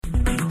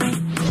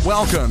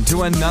Welcome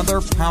to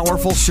another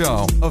powerful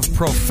show of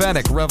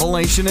prophetic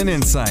revelation and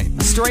insight.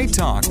 Straight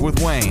Talk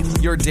with Wayne,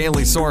 your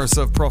daily source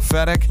of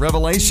prophetic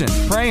revelation,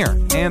 prayer,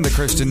 and the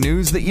Christian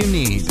news that you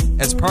need.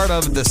 As part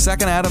of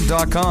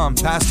thesecondadam.com,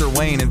 Pastor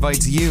Wayne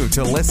invites you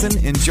to listen,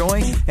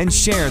 enjoy, and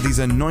share these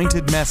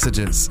anointed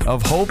messages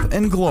of hope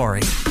and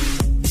glory.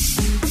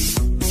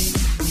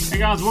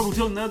 Hey guys, welcome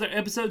to another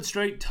episode of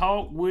Straight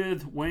Talk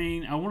with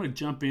Wayne. I want to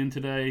jump in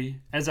today,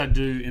 as I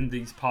do in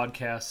these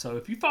podcasts. So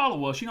if you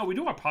follow us, we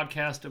do our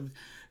podcast.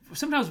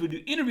 Sometimes we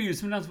do interviews,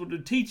 sometimes we do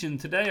teaching.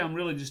 Today I'm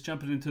really just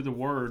jumping into the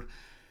Word.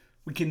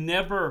 We can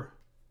never,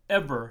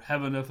 ever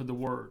have enough of the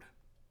Word.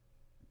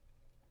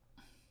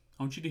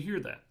 I want you to hear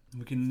that.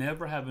 We can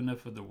never have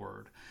enough of the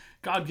Word.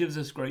 God gives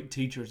us great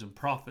teachers and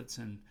prophets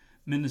and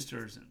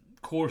ministers and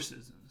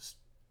courses and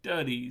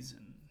studies,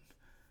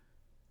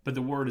 but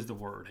the Word is the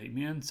Word.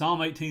 Amen. Psalm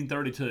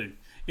 18:32.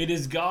 It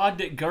is God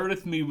that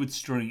girdeth me with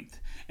strength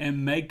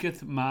and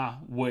maketh my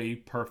way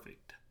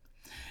perfect.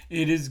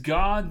 It is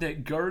God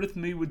that girdeth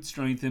me with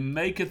strength and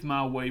maketh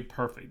my way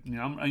perfect. You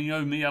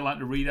know me, I like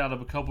to read out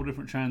of a couple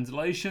different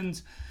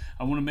translations.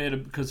 I want to make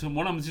it because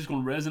one of them is just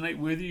going to resonate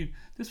with you.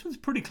 This one's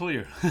pretty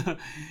clear.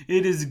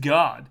 It is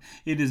God.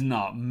 It is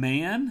not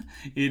man.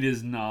 It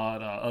is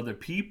not other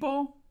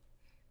people.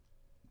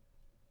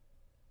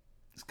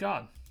 It's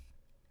God.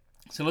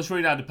 So let's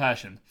read out the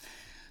Passion.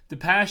 The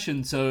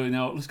Passion, so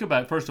now let's go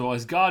back. First of all,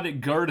 is God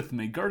that girdeth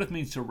me. Girdeth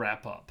means to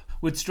wrap up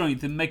with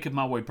strength and maketh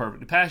my way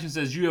perfect. The Passion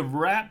says, you have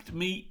wrapped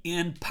me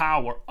in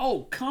power.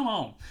 Oh, come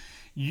on.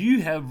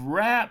 You have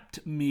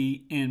wrapped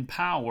me in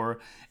power,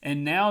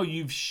 and now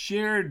you've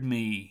shared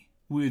me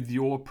with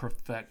your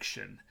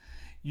perfection.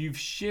 You've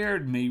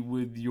shared me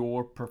with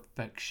your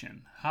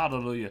perfection.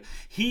 Hallelujah.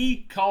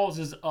 He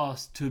causes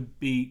us to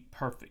be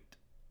perfect.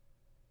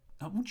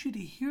 I want you to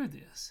hear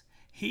this.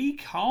 He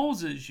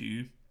causes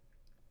you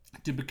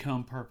to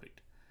become perfect.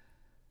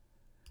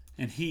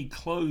 And He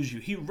clothes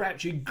you. He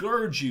wraps you,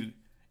 girds you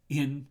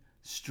in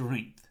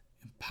strength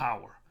and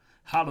power.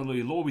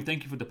 Hallelujah. Lord, we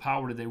thank you for the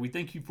power today. We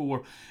thank you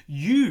for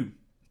you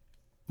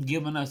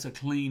giving us a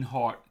clean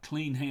heart,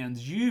 clean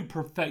hands. You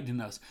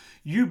perfecting us.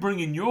 You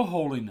bringing your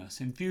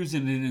holiness,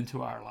 infusing it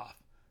into our life,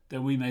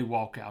 that we may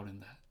walk out in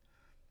that.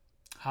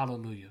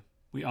 Hallelujah.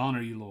 We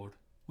honor you, Lord.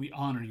 We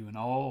honor you in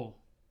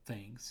all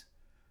things.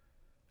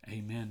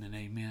 Amen and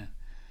amen.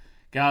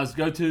 Guys,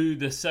 go to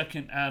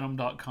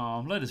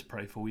thesecondadam.com. Let us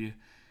pray for you.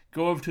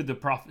 Go over to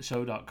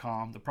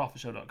theprophetshow.com.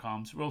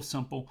 Theprophetshow.com. It's real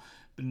simple.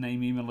 But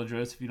name, email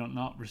address. If you don't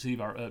not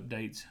receive our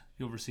updates,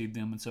 you'll receive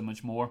them and so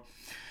much more.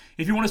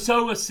 If you want to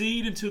sow a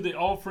seed into the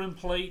offering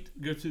plate,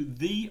 go to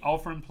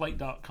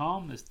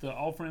theofferingplate.com. That's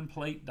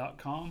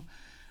theofferingplate.com.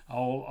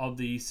 All of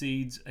the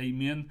seeds,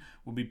 amen,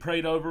 will be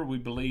prayed over. We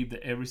believe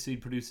that every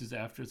seed produces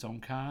after its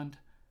own kind.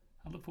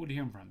 I look forward to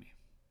hearing from you.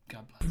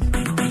 God bless.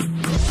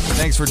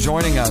 Thanks for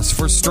joining us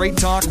for Straight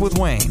Talk with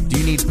Wayne. Do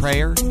you need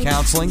prayer,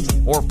 counseling,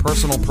 or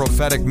personal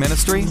prophetic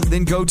ministry?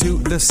 Then go to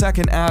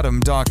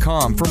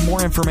thesecondadam.com for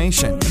more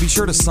information. And be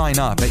sure to sign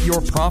up at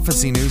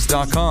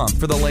yourprophecynews.com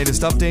for the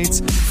latest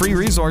updates, free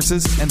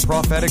resources, and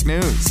prophetic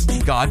news.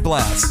 God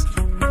bless.